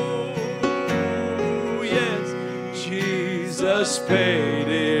snow. Yes, Jesus paid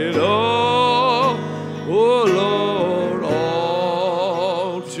it all. Oh Lord,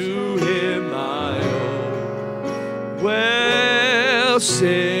 all to him I owe. Well,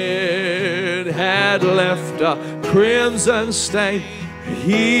 sin had left a crimson stain.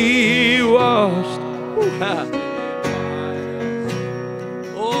 He washed.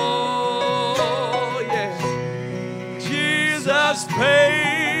 Oh yes, Jesus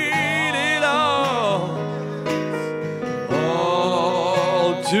paid it all.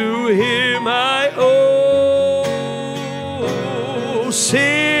 All to him I owe.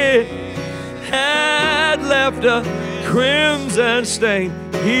 Sin had left a crimson stain.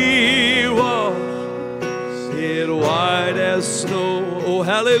 He washed it white as snow. Oh,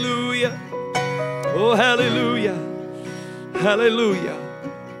 hallelujah. Oh, hallelujah. Hallelujah.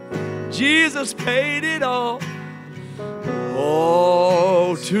 Jesus paid it all.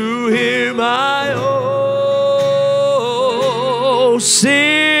 All to him I owe.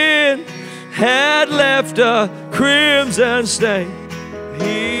 Sin had left a crimson stain.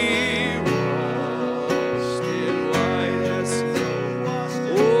 He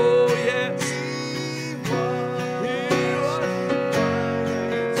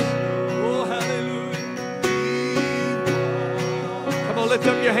lift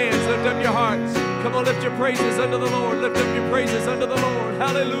up your hands, lift up your hearts. Come on, lift your praises unto the Lord. Lift up your praises unto the Lord.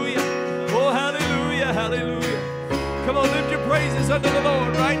 Hallelujah. Oh, hallelujah, hallelujah. Come on, lift your praises unto the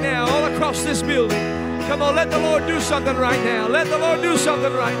Lord right now, all across this building. Come on, let the Lord do something right now. Let the Lord do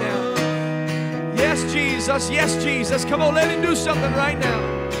something right now. Yes, Jesus. Yes, Jesus. Come on, let him do something right now.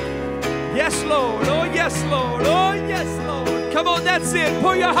 Yes, Lord. Oh, yes, Lord. Oh, yes, Lord. Come on, that's it.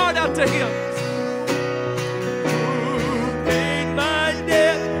 Pour your heart out to him.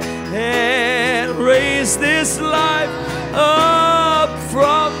 And raised this life up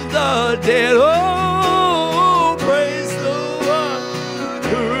from the dead. Oh, praise the one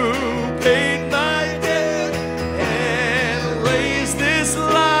who paid my debt and raised this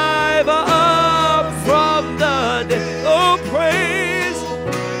life up from the dead. Oh, praise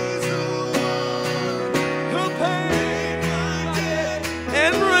who paid my debt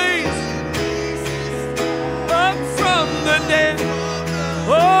and raised up from the dead.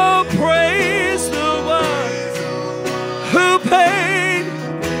 Oh, praise the one who paid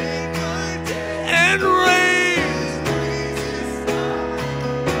and raised.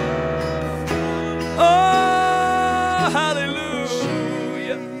 Oh,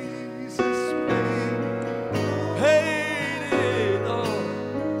 hallelujah. Paid it all.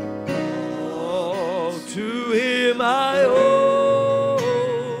 Oh, to him I owe.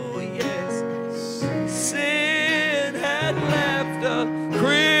 Yes, sin had left a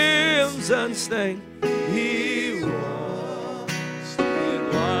crimson stain. He washed it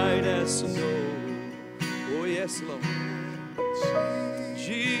white as snow. Oh, yes, Lord.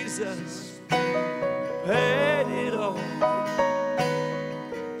 Jesus paid it all.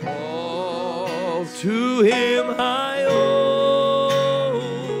 All to him I owe.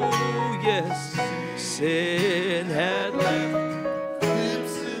 Yes, sin had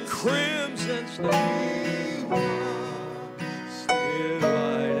left crimson stain.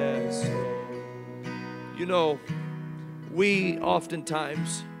 White as snow. You know, we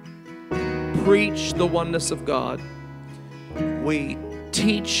oftentimes preach the oneness of God. We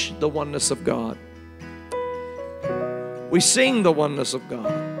teach the oneness of God. We sing the oneness of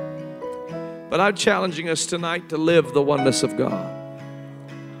God. But I'm challenging us tonight to live the oneness of God.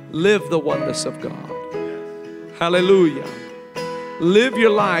 Live the oneness of God. Hallelujah. Live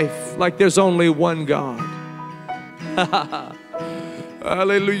your life like there's only one God.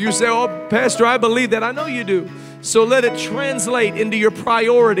 Hallelujah. You say, oh, Pastor, I believe that. I know you do. So let it translate into your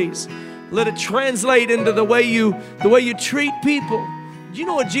priorities. Let it translate into the way you treat people. Do you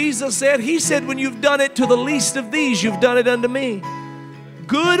know what Jesus said? He said, when you've done it to the least of these, you've done it unto me.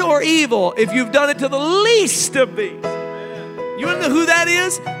 Good or evil, if you've done it to the least of these. You want to know who that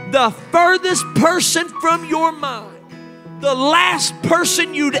is? The furthest person from your mind. The last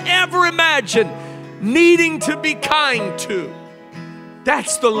person you'd ever imagine needing to be kind to.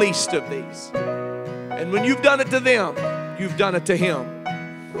 That's the least of these. And when you've done it to them, you've done it to him.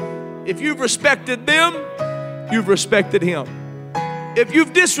 If you've respected them, you've respected him. If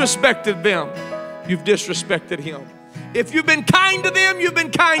you've disrespected them, you've disrespected him. If you've been kind to them, you've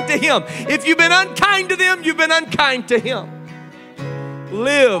been kind to him. If you've been unkind to them, you've been unkind to him.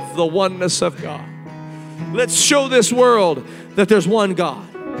 Live the oneness of God. Let's show this world that there's one God.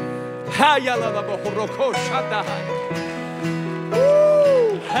 Woo,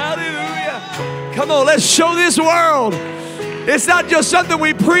 hallelujah. Come on, let's show this world. It's not just something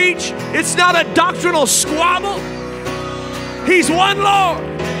we preach. It's not a doctrinal squabble. He's one Lord.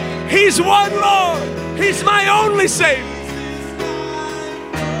 He's one Lord. He's my only Savior.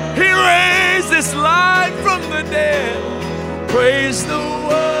 He raised this life from the dead. Praise the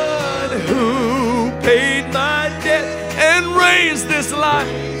one who paid my debt and raised this life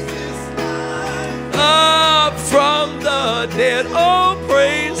up from the dead. Oh,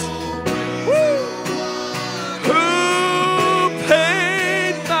 praise. Woo. Who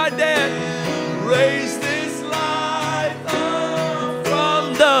paid my debt, raised this life up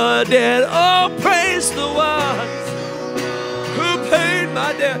from the dead. Oh, praise the one who paid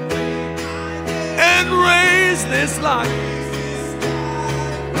my debt and raised this life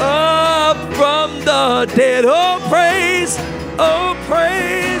up from the dead. Oh, praise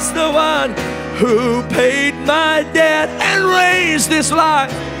the one who paid my debt and raised this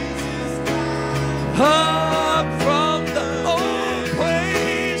life up from the, oh,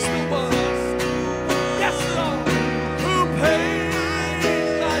 praise the one, yes, Lord, who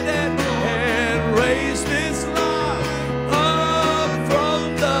paid my debt and raised this life up from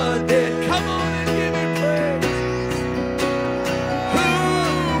the dead. Come on and give him praise. Who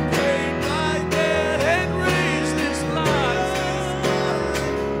paid my debt and raised this life.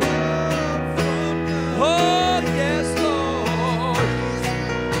 Oh, yes, Lord.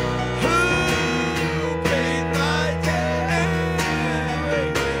 Who paid my debt and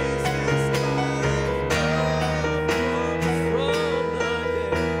raised this life from the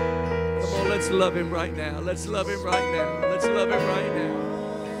dead. Come on, let's love him right now. Let's love him right now. Let's love him right now.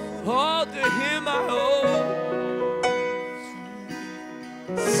 All to him I owe.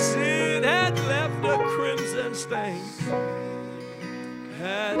 Sin had left a crimson stain.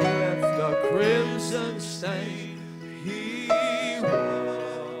 Had left a crimson stain. He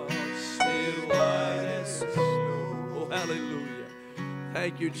washed it white Hallelujah.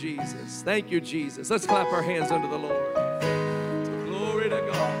 Thank you, Jesus. Thank you, Jesus. Let's clap our hands unto the Lord. Glory to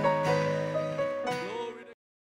God.